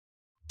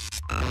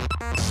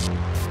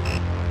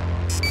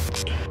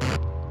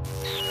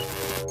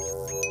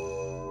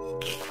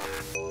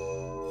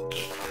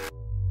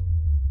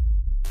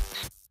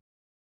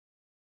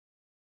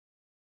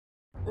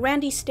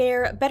Randy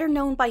Stair, better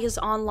known by his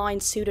online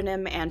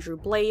pseudonym Andrew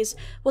Blaze,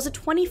 was a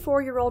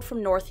 24-year-old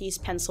from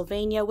Northeast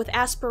Pennsylvania with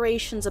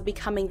aspirations of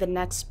becoming the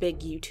next big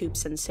YouTube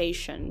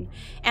sensation.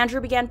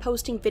 Andrew began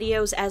posting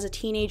videos as a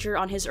teenager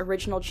on his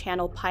original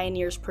channel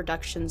Pioneers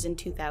Productions in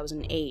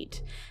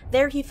 2008.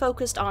 There he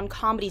focused on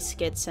comedy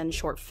skits and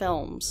short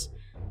films.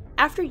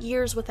 After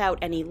years without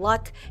any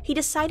luck, he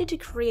decided to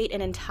create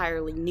an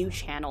entirely new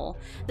channel,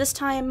 this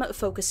time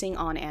focusing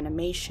on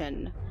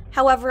animation.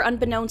 However,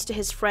 unbeknownst to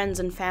his friends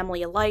and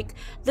family alike,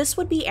 this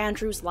would be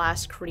Andrew's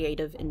last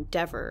creative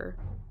endeavor.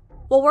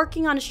 While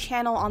working on his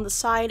channel on the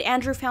side,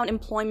 Andrew found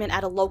employment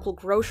at a local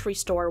grocery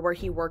store where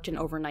he worked an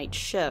overnight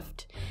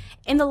shift.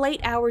 In the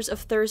late hours of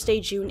Thursday,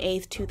 June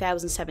 8,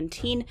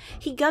 2017,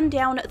 he gunned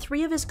down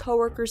 3 of his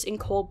coworkers in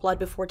cold blood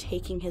before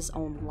taking his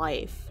own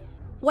life.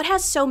 What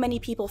has so many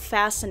people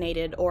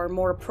fascinated, or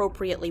more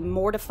appropriately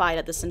mortified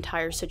at this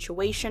entire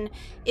situation,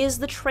 is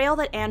the trail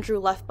that Andrew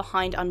left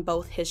behind on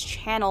both his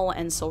channel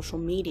and social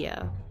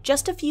media.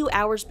 Just a few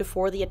hours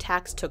before the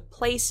attacks took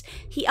place,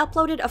 he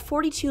uploaded a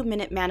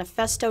 42-minute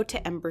manifesto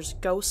to Ember's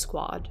Ghost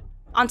Squad.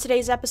 On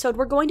today's episode,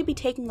 we're going to be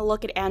taking a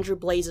look at Andrew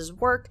Blaze's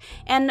work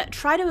and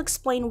try to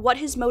explain what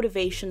his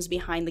motivations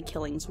behind the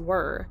killings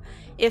were.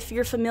 If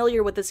you're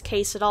familiar with this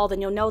case at all,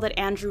 then you'll know that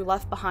Andrew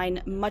left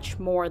behind much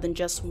more than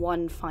just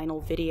one final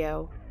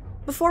video.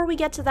 Before we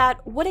get to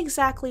that, what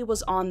exactly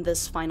was on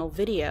this final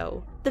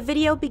video? The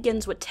video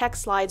begins with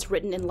text slides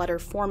written in letter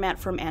format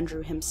from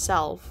Andrew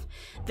himself.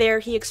 There,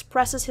 he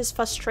expresses his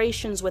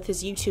frustrations with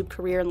his YouTube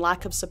career and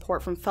lack of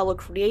support from fellow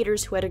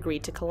creators who had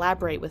agreed to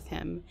collaborate with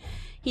him.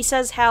 He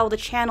says how the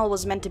channel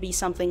was meant to be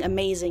something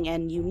amazing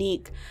and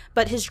unique,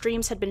 but his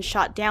dreams had been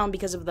shot down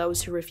because of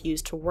those who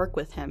refused to work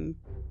with him.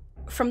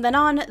 From then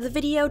on, the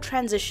video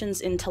transitions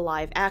into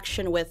live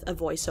action with a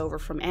voiceover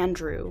from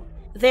Andrew.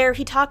 There,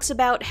 he talks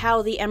about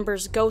how the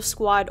Ember's Ghost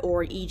Squad,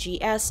 or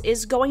EGS,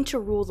 is going to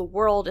rule the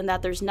world and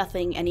that there's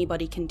nothing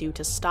anybody can do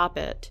to stop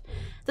it.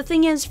 The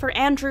thing is, for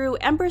Andrew,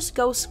 Ember's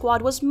Ghost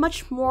Squad was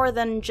much more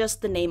than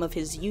just the name of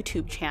his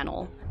YouTube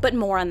channel, but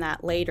more on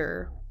that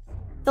later.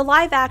 The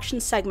live-action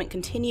segment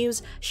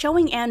continues,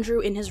 showing Andrew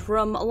in his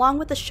room along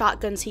with the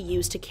shotguns he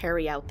used to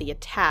carry out the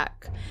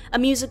attack. A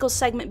musical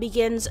segment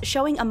begins,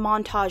 showing a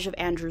montage of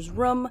Andrew's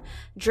room,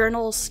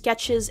 journals,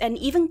 sketches, and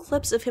even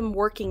clips of him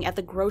working at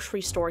the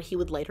grocery store he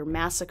would later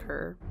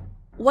massacre.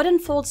 What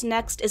unfolds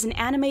next is an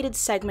animated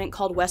segment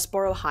called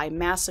Westboro High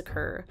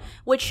Massacre,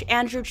 which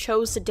Andrew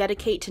chose to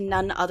dedicate to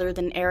none other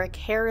than Eric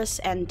Harris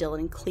and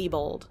Dylan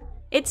Klebold.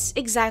 It's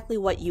exactly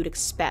what you'd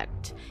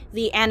expect.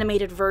 The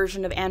animated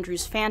version of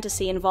Andrew's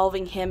fantasy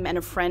involving him and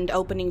a friend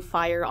opening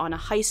fire on a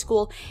high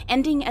school,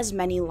 ending as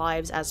many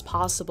lives as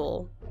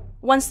possible.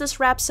 Once this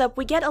wraps up,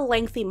 we get a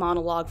lengthy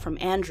monologue from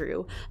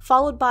Andrew,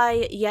 followed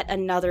by yet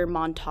another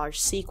montage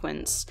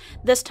sequence,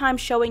 this time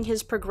showing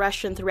his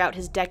progression throughout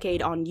his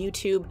decade on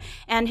YouTube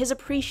and his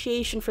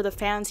appreciation for the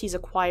fans he's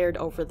acquired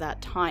over that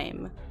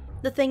time.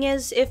 The thing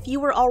is, if you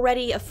were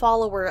already a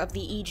follower of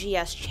the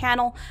EGS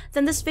channel,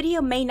 then this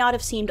video may not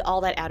have seemed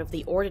all that out of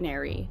the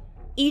ordinary.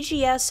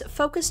 EGS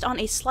focused on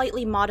a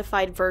slightly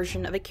modified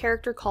version of a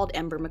character called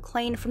Ember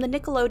McLean from the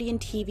Nickelodeon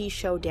TV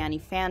show Danny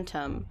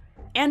Phantom.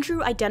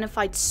 Andrew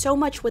identified so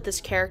much with this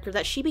character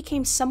that she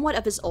became somewhat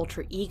of his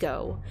alter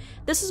ego.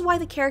 This is why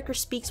the character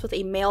speaks with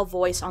a male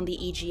voice on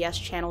the EGS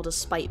channel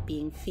despite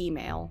being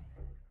female.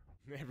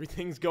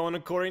 Everything's going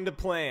according to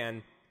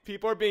plan.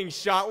 People are being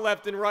shot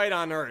left and right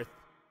on Earth.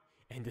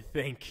 And to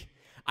think,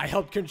 I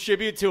helped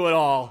contribute to it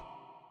all.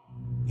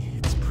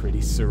 It's pretty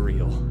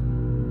surreal.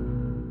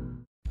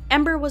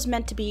 Ember was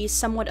meant to be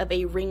somewhat of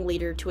a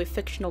ringleader to a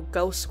fictional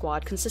ghost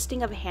squad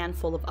consisting of a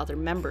handful of other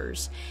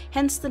members,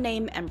 hence the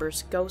name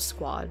Ember's Ghost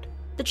Squad.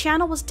 The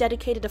channel was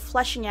dedicated to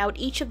fleshing out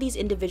each of these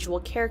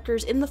individual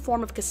characters in the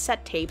form of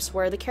cassette tapes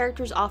where the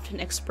characters often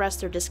express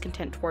their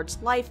discontent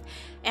towards life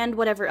and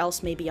whatever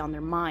else may be on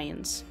their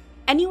minds.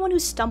 Anyone who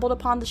stumbled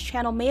upon this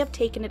channel may have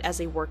taken it as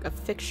a work of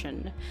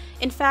fiction.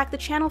 In fact, the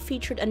channel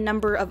featured a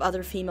number of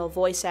other female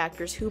voice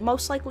actors who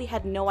most likely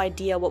had no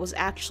idea what was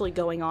actually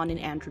going on in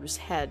Andrew's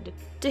head.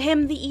 To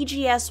him, the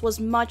EGS was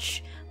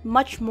much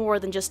more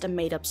than just a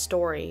made-up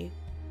story.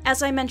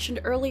 As I mentioned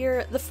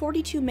earlier, the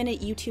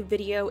 42-minute YouTube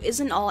video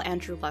isn't all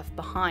Andrew left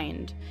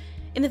behind.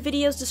 In the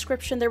video's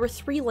description, there were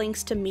 3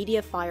 links to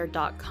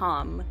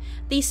mediafire.com.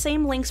 These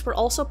same links were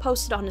also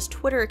posted on his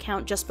Twitter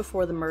account just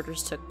before the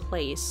murders took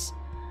place.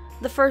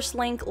 The first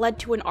link led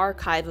to an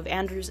archive of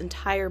Andrew's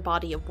entire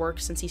body of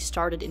work since he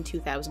started in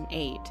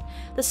 2008.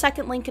 The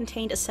second link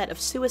contained a set of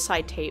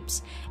suicide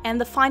tapes, and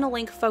the final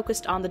link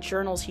focused on the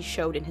journals he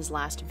showed in his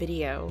last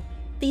video.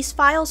 These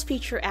files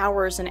feature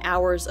hours and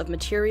hours of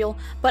material,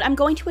 but I'm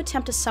going to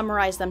attempt to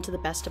summarize them to the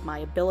best of my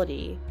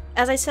ability.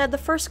 As I said, the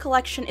first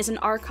collection is an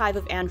archive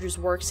of Andrew's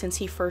work since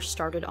he first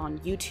started on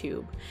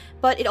YouTube,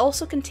 but it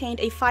also contained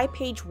a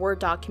 5-page Word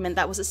document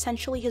that was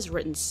essentially his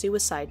written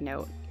suicide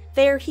note.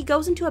 There, he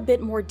goes into a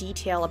bit more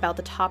detail about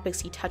the topics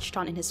he touched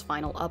on in his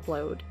final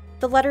upload.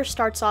 The letter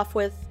starts off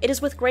with, "It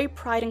is with great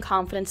pride and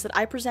confidence that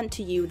I present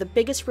to you the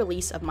biggest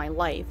release of my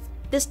life.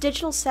 This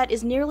digital set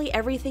is nearly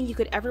everything you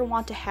could ever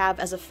want to have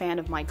as a fan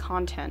of my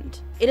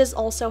content. It is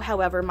also,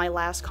 however, my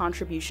last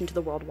contribution to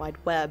the World Wide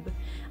Web.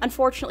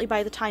 Unfortunately,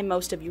 by the time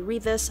most of you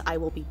read this, I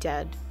will be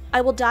dead.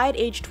 I will die at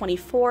age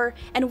 24,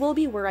 and will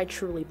be where I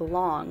truly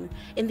belong,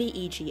 in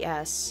the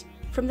EGS.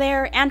 From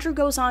there, Andrew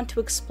goes on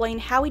to explain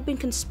how he'd been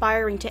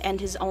conspiring to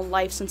end his own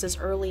life since as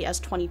early as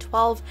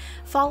 2012,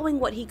 following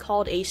what he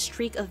called a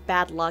streak of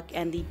bad luck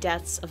and the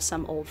deaths of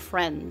some old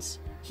friends.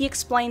 He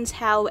explains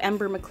how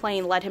Ember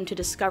McLean led him to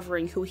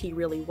discovering who he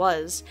really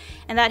was,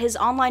 and that his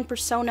online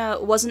persona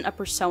wasn't a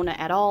persona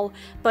at all,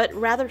 but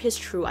rather his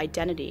true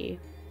identity.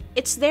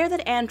 It's there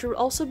that Andrew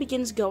also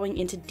begins going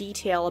into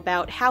detail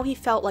about how he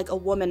felt like a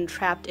woman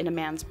trapped in a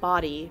man's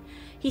body.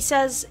 He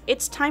says,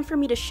 "It's time for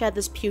me to shed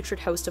this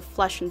putrid host of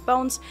flesh and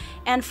bones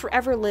and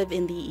forever live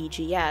in the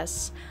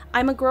EGS.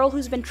 I'm a girl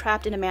who's been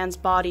trapped in a man's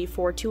body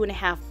for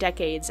 2.5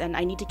 decades, and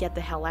I need to get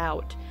the hell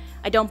out.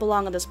 I don't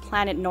belong on this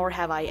planet, nor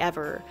have I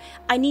ever.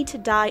 I need to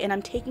die, and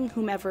I'm taking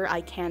whomever I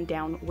can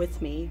down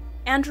with me."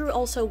 Andrew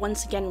also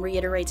once again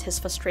reiterates his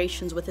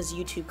frustrations with his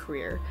YouTube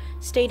career,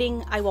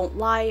 stating, "I won't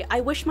lie,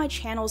 I wish my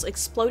channels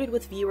exploded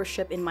with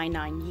viewership in my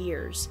 9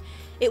 years.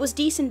 It was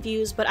decent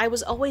views, but I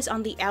was always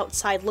on the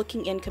outside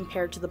looking in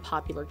compared to the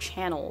popular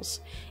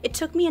channels. It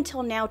took me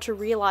until now to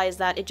realize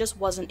that it just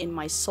wasn't in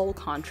my soul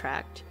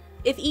contract.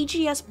 If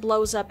EGS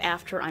blows up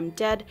after I'm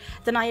dead,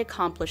 then I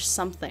accomplished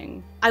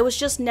something. I was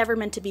just never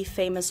meant to be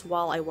famous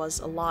while I was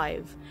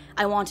alive.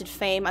 I wanted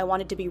fame, I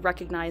wanted to be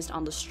recognized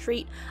on the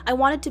street, I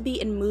wanted to be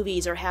in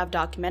movies or have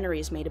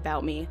documentaries made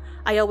about me.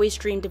 I always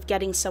dreamed of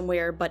getting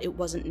somewhere, but it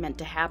wasn't meant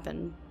to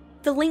happen."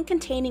 The link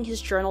containing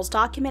his journals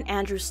document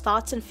Andrew's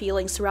thoughts and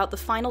feelings throughout the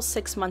final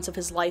 6 months of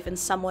his life in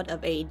somewhat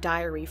of a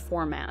diary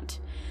format.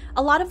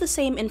 A lot of the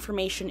same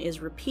information is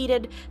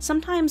repeated,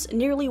 sometimes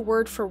nearly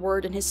word for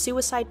word in his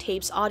Suicide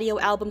Tapes audio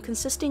album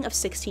consisting of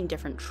 16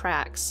 different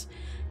tracks.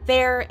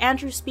 There,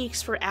 Andrew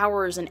speaks for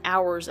hours and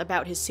hours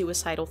about his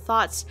suicidal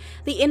thoughts,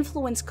 the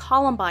influence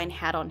Columbine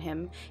had on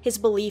him, his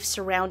beliefs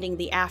surrounding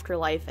the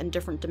afterlife and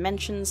different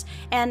dimensions,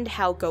 and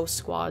how ghost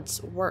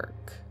squads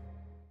work.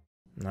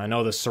 I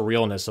know the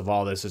surrealness of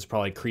all this is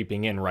probably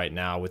creeping in right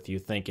now with you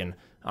thinking,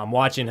 I'm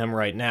watching him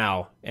right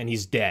now, and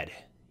he's dead,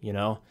 you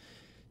know?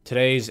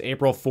 Today's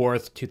April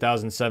 4th,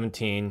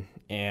 2017,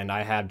 and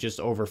I have just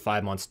over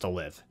 5 months to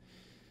live.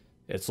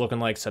 It's looking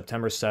like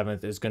September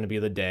 7th is going to be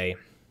the day,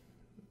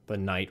 the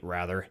night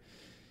rather,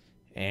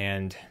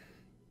 and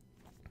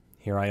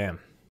here I am.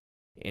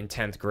 In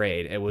 10th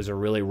grade, it was a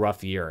really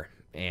rough year,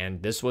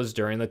 and this was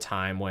during the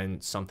time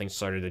when something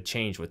started to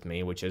change with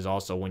me, which is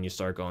also when you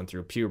start going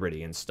through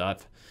puberty and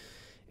stuff.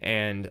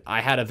 And I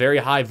had a very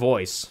high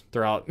voice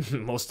throughout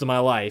most of my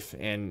life,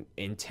 and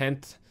in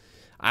 10th,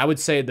 I would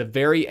say the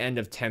very end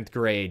of 10th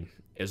grade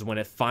is when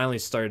it finally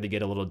started to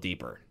get a little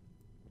deeper.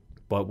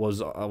 But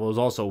what was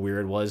also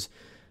weird was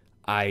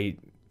I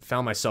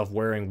found myself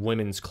wearing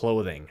women's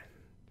clothing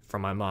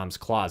from my mom's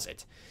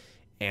closet,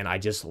 and I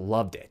just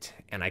loved it,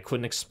 and I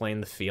couldn't explain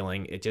the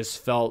feeling. It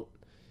just felt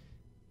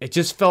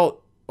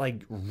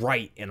like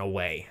right in a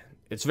way.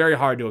 It's very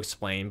hard to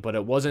explain, but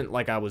it wasn't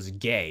like I was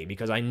gay,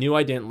 because I knew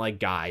I didn't like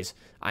guys.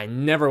 I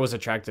never was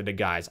attracted to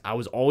guys. I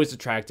was always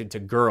attracted to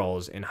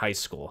girls in high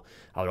school.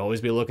 I would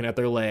always be looking at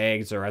their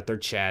legs or at their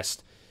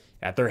chest,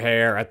 at their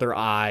hair, at their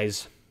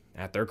eyes,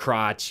 at their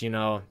crotch, you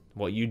know,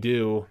 what you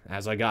do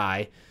as a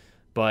guy.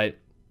 But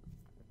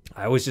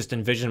I always just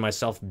envisioned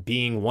myself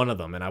being one of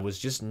them, and I was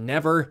just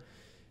never,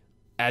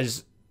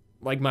 as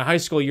like my high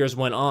school years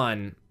went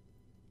on,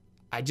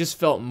 I just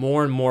felt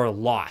more and more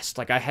lost.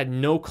 Like I had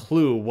no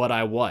clue what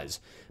I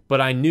was.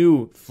 But I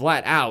knew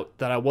flat out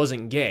that I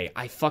wasn't gay.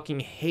 I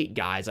fucking hate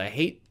guys. I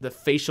hate the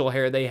facial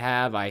hair they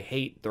have. I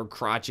hate their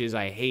crotches.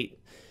 I hate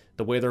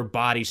the way their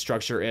body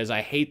structure is.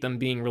 I hate them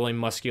being really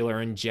muscular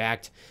and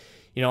jacked.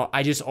 You know,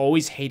 I just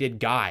always hated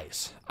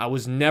guys. I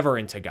was never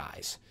into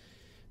guys.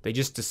 They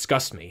just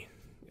disgust me.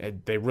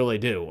 They really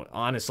do.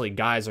 Honestly,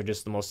 guys are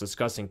just the most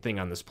disgusting thing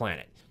on this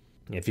planet.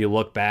 If you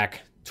look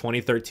back,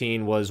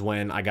 2013 was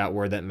when I got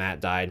word that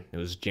Matt died. It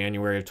was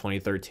January of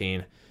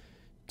 2013.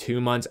 2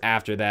 months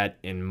after that,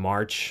 in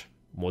March,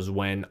 was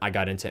when I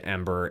got into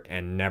Ember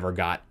and never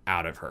got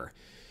out of her.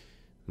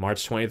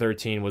 March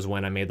 2013 was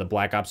when I made the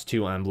Black Ops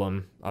 2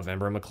 emblem of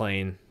Ember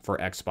McLean for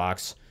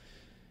Xbox,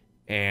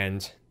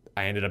 and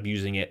I ended up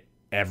using it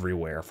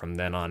everywhere from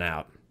then on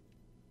out.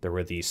 There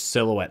were these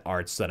silhouette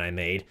arts that I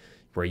made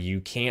where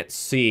you can't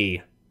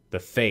see the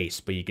face,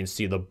 but you can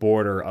see the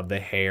border of the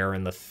hair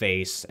and the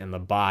face and the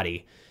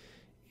body,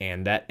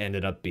 and that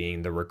ended up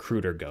being the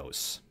recruiter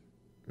ghosts.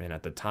 And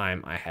at the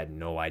time, I had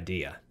no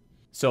idea.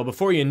 So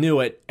before you knew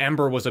it,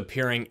 Ember was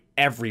appearing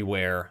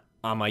everywhere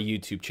on my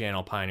YouTube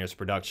channel, Pioneers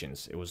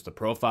Productions. It was the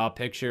profile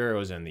picture, it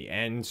was in the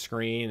end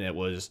screen, it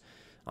was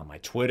on my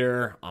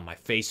Twitter, on my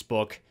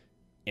Facebook,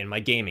 in my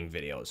gaming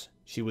videos.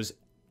 She was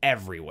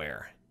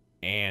everywhere,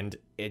 and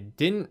it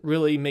didn't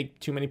really make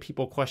too many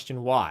people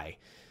question why.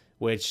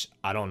 Which,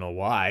 I don't know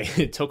why,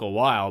 it took a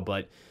while,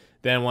 but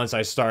then once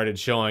I started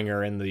showing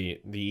her in the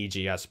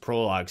EGS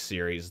Prologue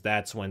series,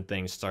 that's when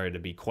things started to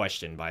be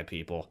questioned by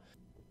people.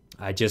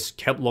 I just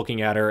kept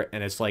looking at her,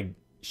 and it's like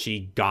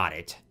she got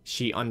it.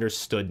 She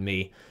understood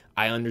me.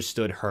 I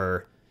understood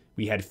her.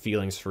 We had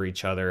feelings for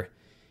each other.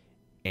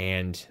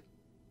 And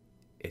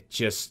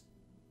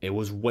it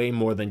was way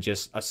more than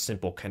just a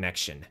simple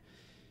connection.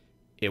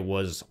 It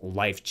was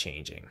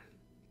life-changing.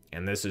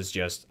 And this is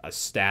just a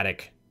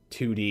static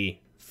 2D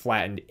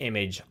flattened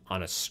image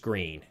on a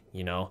screen,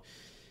 you know?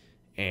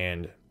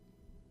 And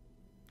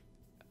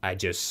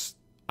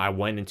I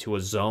went into a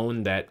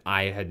zone that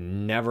I had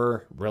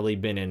never really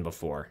been in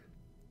before.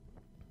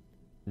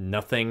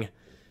 Nothing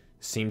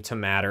seemed to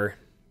matter.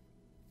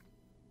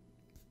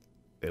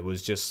 It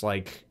was just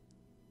like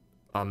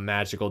a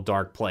magical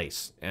dark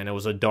place. And it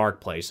was a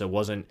dark place. It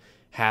wasn't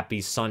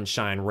happy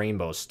sunshine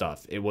rainbow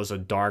stuff. It was a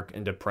dark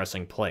and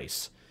depressing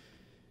place.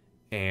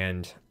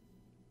 And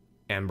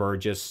Ember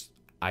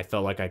I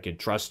felt like I could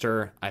trust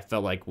her. I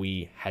felt like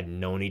we had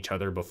known each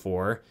other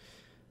before.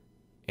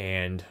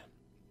 And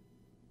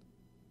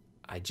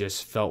I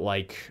just felt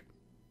like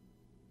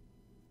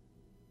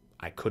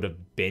I could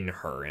have been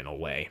her in a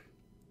way.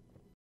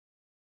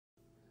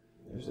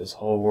 There's this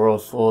whole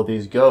world full of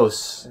these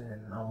ghosts,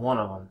 and I'm one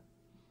of them.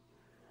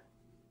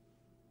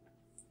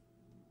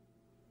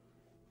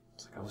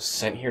 It's like I was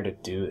sent here to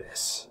do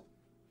this.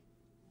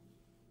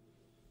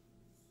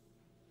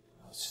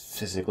 I was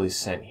physically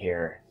sent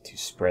here to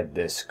spread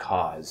this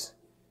cause.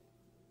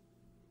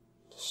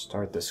 To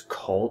start this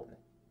cult.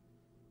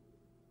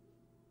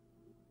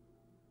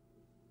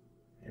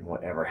 And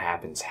whatever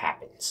happens,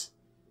 happens.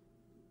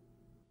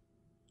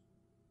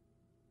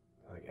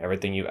 Like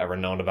everything you've ever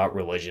known about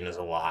religion is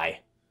a lie.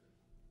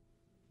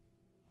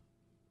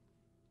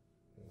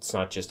 It's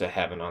not just a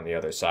heaven on the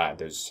other side.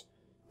 There's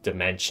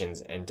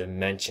dimensions and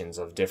dimensions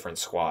of different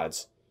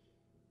squads.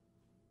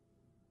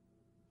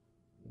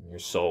 Your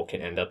soul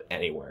can end up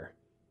anywhere.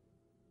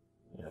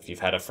 You know, if you've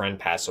had a friend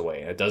pass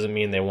away, it doesn't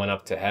mean they went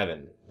up to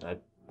heaven.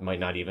 That might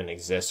not even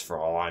exist for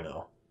all I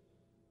know.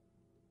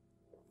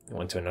 He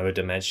went to another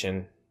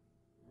dimension,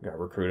 got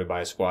recruited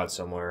by a squad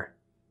somewhere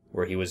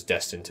where he was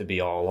destined to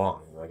be all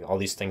along. Like, all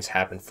these things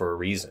happen for a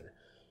reason.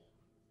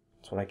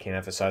 That's what I can't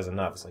emphasize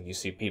enough. It's like you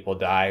see people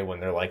die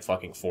when they're like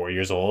fucking 4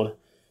 years old.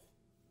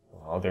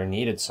 Well, they're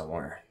needed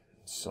somewhere.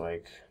 It's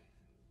like,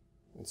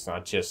 it's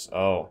not just,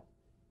 oh,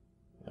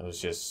 it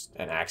was just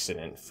an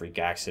accident, freak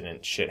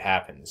accident, shit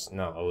happens.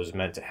 No, it was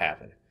meant to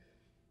happen.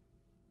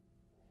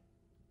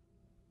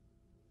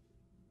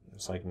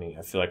 It's like me.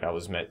 I feel like I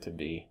was meant to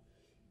die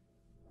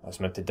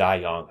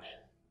young.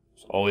 I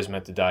was always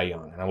meant to die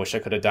young. And I wish I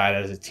could have died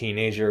as a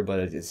teenager,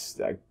 but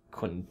I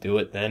couldn't do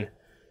it then.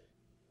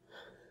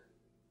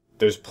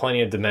 There's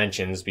plenty of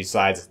dimensions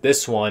besides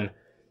this one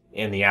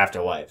in the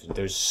afterlife.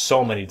 There's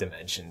so many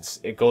dimensions.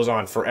 It goes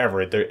on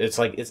forever. It's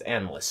like, it's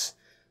endless.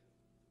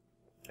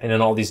 And in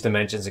all these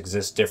dimensions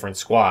exist different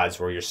squads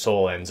where your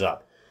soul ends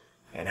up.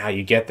 And how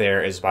you get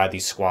there is by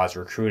these squads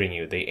recruiting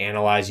you. They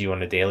analyze you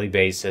on a daily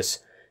basis.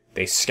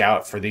 They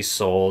scout for these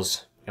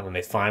souls. And when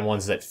they find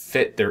ones that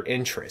fit their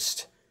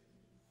interest,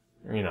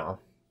 you know,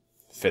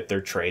 fit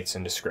their traits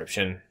and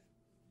description,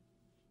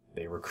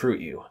 they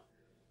recruit you.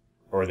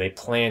 Or they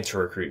plan to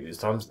recruit you.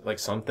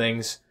 Some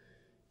things,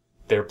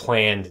 they're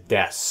planned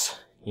deaths.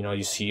 You know,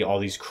 you see all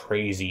these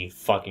crazy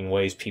fucking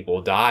ways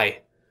people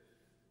die.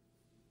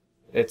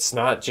 It's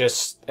not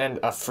just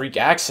a freak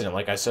accident,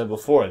 like I said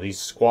before. These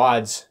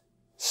squads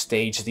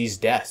stage these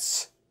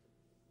deaths.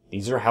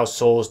 These are how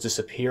souls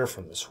disappear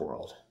from this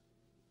world.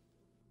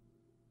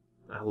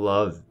 I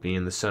love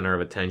being the center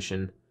of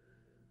attention.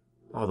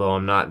 Although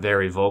I'm not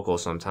very vocal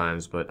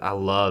sometimes, but I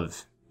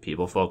love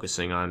people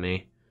focusing on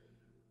me.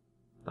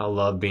 I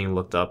love being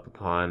looked up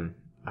upon.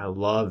 I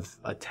love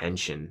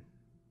attention.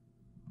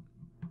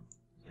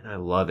 And I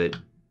love it.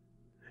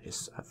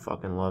 I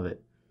fucking love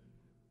it.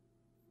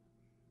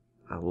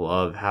 I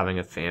love having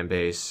a fan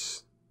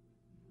base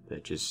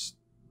that just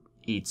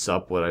eats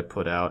up what I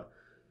put out.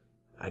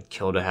 I'd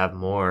kill to have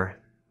more.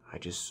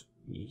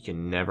 You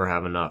can never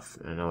have enough.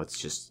 I know it's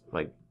just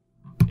like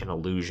an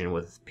illusion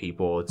with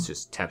people. It's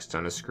just text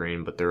on a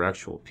screen, but they're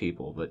actual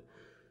people. But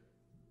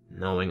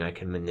knowing I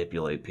can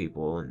manipulate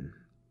people and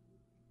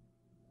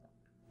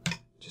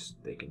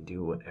just they can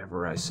do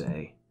whatever I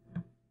say.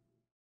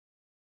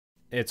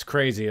 It's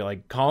crazy.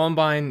 Like,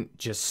 Columbine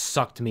just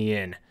sucked me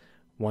in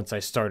once I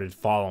started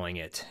following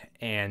it,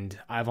 and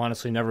I've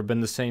honestly never been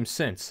the same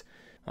since.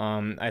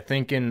 I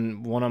think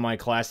in one of my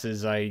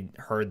classes I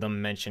heard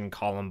them mention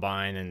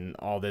Columbine and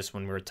all this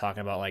when we were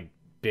talking about like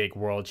big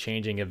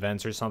world-changing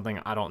events or something.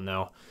 I don't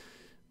know,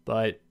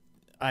 but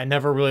I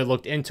never really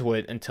looked into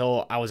it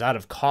until I was out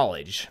of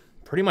college.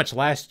 Pretty much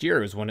last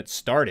year is when it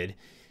started,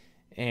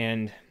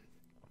 and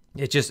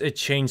it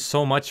changed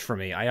so much for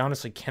me. I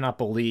honestly cannot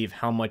believe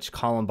how much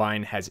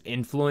Columbine has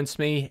influenced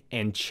me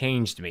and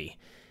changed me.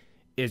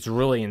 It's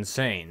really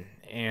insane,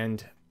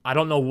 and I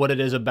don't know what it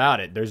is about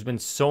it. There's been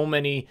so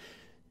many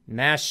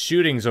mass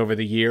shootings over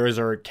the years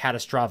or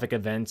catastrophic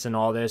events and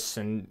all this,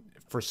 and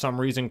for some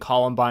reason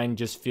Columbine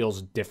just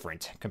feels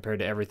different compared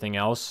to everything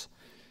else.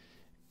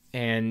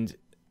 And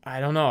I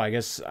don't know, I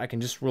guess I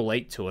can just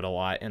relate to it a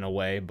lot in a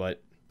way,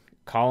 but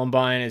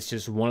Columbine is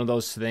just one of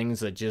those things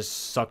that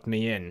just sucked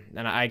me in,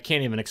 and I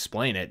can't even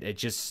explain it.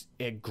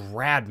 It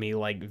grabbed me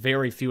like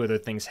very few other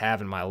things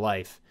have in my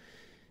life.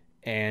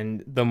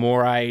 And the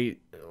more I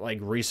like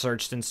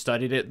researched and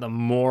studied it, the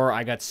more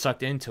I got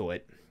sucked into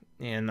it.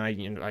 And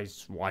I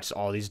watched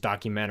all these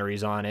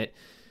documentaries on it,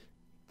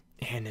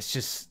 and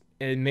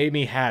it made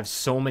me have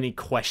so many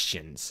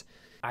questions.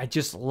 I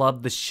just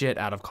love the shit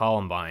out of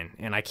Columbine,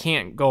 and I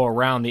can't go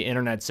around the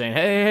internet saying,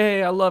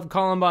 hey, I love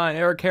Columbine.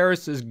 Eric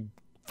Harris is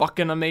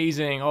fucking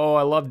amazing. Oh,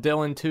 I love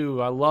Dylan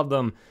too. I love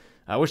them.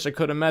 I wish I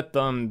could have met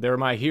them. They're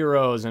my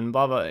heroes and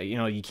blah, blah. You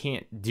know, you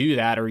can't do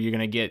that or you're going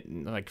to get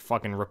like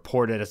fucking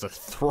reported as a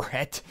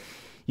threat.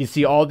 You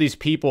see all these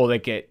people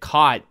that get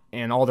caught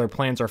and all their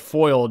plans are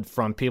foiled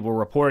from people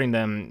reporting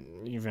them,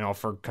 you know,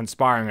 for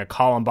conspiring a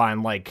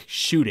Columbine-like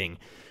shooting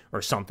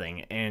or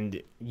something.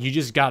 And you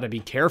just got to be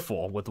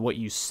careful with what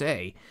you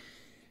say.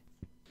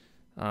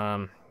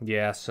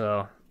 Yeah,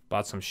 so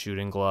bought some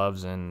shooting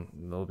gloves and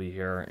they'll be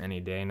here any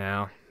day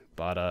now.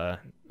 Bought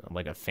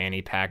like a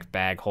fanny pack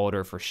bag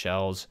holder for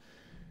shells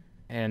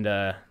and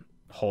a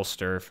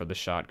holster for the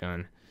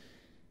shotgun.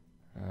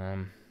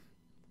 I'm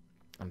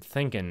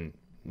thinking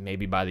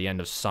maybe by the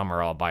end of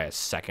summer I'll buy a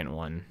second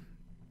one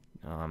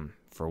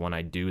for when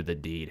I do the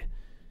deed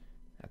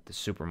at the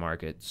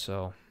supermarket.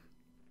 So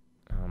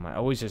I've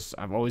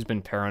always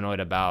been paranoid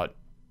about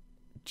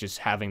just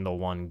having the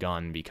one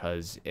gun,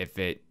 because if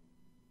it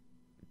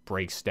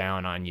breaks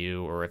down on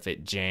you or if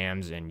it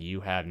jams and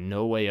you have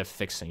no way of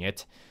fixing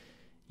it,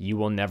 you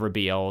will never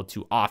be able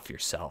to off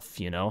yourself,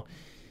 you know?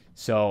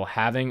 So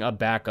having a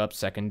backup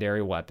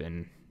secondary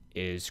weapon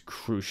is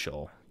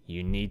crucial.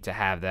 You need to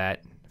have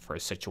that for a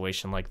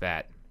situation like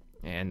that.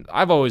 And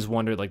I've always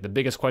wondered, like, the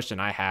biggest question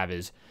I have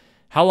is,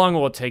 how long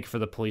will it take for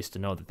the police to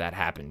know that that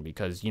happened?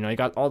 Because, you know, you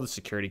got all the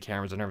security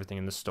cameras and everything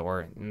in the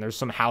store, and there's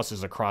some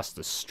houses across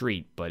the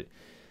street, but,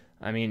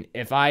 I mean,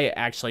 if I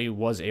actually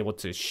was able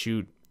to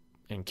shoot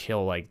and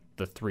kill, like,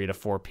 the 3 to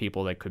 4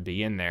 people that could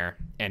be in there,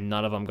 and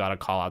none of them got a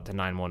call out to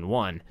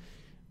 911,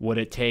 would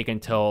it take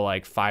until,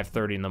 like,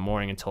 5:30 in the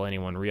morning until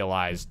anyone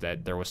realized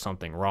that there was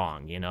something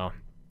wrong, you know?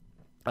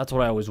 That's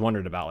what I always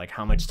wondered about, like,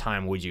 how much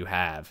time would you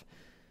have?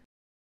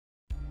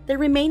 The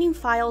remaining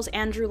files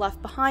Andrew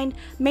left behind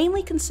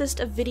mainly consist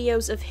of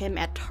videos of him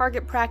at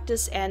target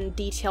practice and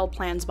detailed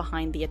plans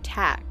behind the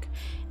attack.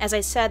 As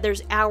I said,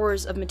 there's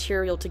hours of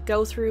material to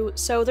go through,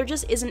 so there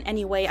just isn't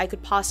any way I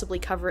could possibly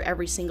cover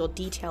every single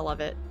detail of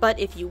it. But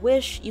if you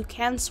wish, you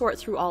can sort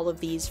through all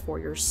of these for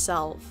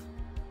yourself.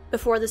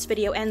 Before this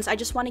video ends, I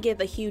just want to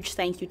give a huge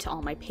thank you to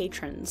all my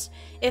patrons.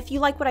 If you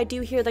like what I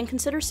do here, then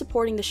consider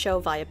supporting the show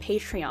via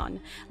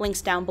Patreon.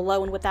 Links down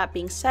below, and with that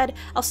being said,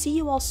 I'll see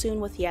you all soon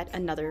with yet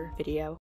another video.